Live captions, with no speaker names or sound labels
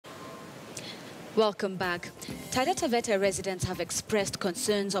Welcome back. Taita Taveta residents have expressed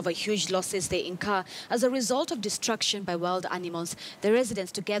concerns over huge losses they incur as a result of destruction by wild animals. The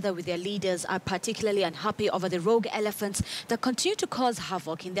residents, together with their leaders, are particularly unhappy over the rogue elephants that continue to cause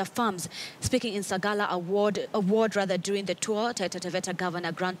havoc in their farms. Speaking in Sagalla, a ward during the tour, Taita Taveta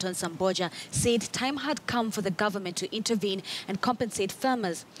Governor Granton Samboja said time had come for the government to intervene and compensate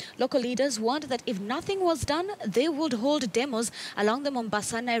farmers. Local leaders warned that if nothing was done, they would hold demos along the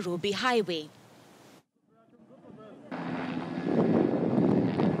Mombasa-Nairobi highway.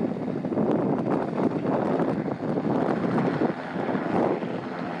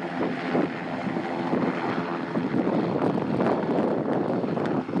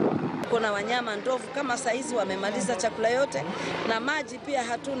 Kuna wanyama ndovu kama saizi wamemaliza chakula yote, na maji pia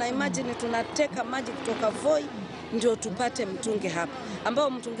hatuna. Imagine tunateka maji kutoka Voi ndio tupate mtungi hapa, ambao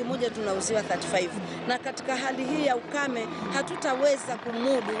mtungi mmoja tunauziwa 35. Na katika hali hii ya ukame hatutaweza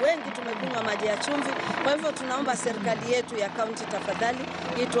kumudu, wengi tumekunywa maji ya chumvi. Kwa hivyo tunaomba serikali yetu ya kaunti tafadhali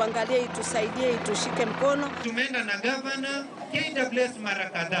ituangalie, itusaidie, itushike mkono. Tumeenda na governor KWS mara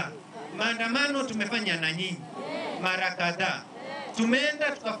kadhaa, maandamano tumefanya na nyinyi mara kadhaa.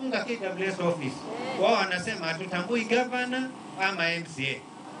 Tumeenda tukafunga KWS office. Wao wanasema hatutambui governor ama MCA.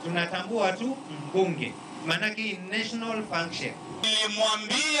 Tunatambua tu mbunge. Manake national function.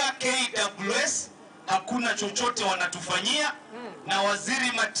 Nilimwambia KWS hakuna chochote wanatufanyia, na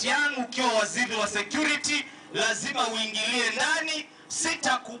waziri Matiang'i ukiwa waziri wa security lazima uingilie ndani.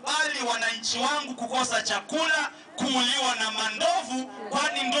 Sitakubali wananchi wangu kukosa chakula, kuuliwa na mandovu,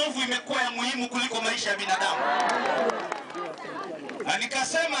 kwani ndovu imekuwa ya muhimu kuliko maisha ya binadamu. Na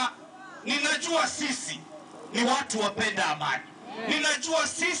nikasema ninajua sisi ni watu wapenda amani. Ninajua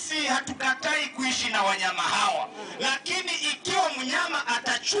sisi hatukatai kuishi na wanyama hawa. Lakini ikiwa mnyama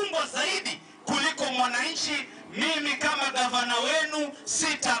atachungwa zaidi kuliko mwananchi, mimi kama gavana wenu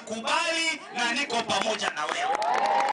sitakubali, na niko pamoja na wewe.